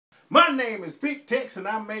My name is Big Tex and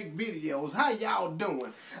I make videos. How y'all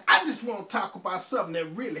doing? I just want to talk about something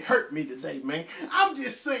that really hurt me today, man. I'm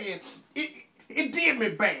just saying, it did me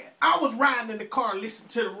bad. I was riding in the car listening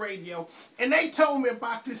to the radio and they told me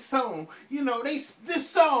about this song. You know, this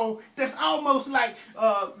song that's almost like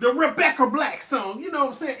the Rebecca Black song. You know what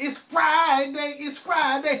I'm saying? It's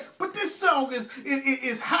Friday, but this song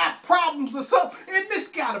is Hot Problems or something. And this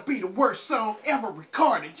gotta be the worst song ever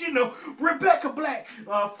recorded. You know, Rebecca Black,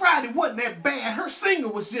 Friday wasn't that bad. Her singer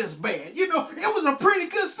was just bad. You know, it was a pretty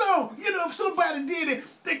good song. You know, if somebody did it,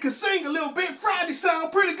 they could sing a little bit. Friday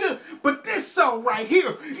sound pretty good. But this song right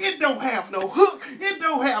here, it don't have no hook. It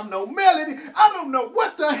don't have no melody. I don't know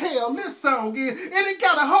what the hell this song is. And it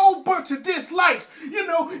got a whole bunch of dislikes. You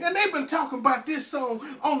know, and they've been talking about this song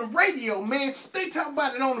on the radio, man. They talk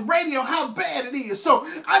about it on the radio, how bad it is. So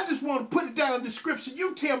I just want to put it down in the description.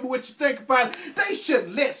 You tell me what you think about it. They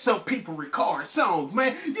shouldn't let some people record songs,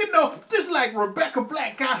 man. You know, just like Rebecca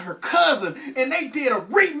Black got her cousin and they did a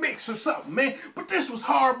remix or something, man. But this was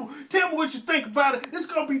horrible. Tell me what you think about it. It's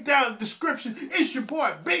going to be down in the description. It's your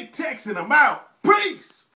boy, Big Tex, and I'm out. Peace!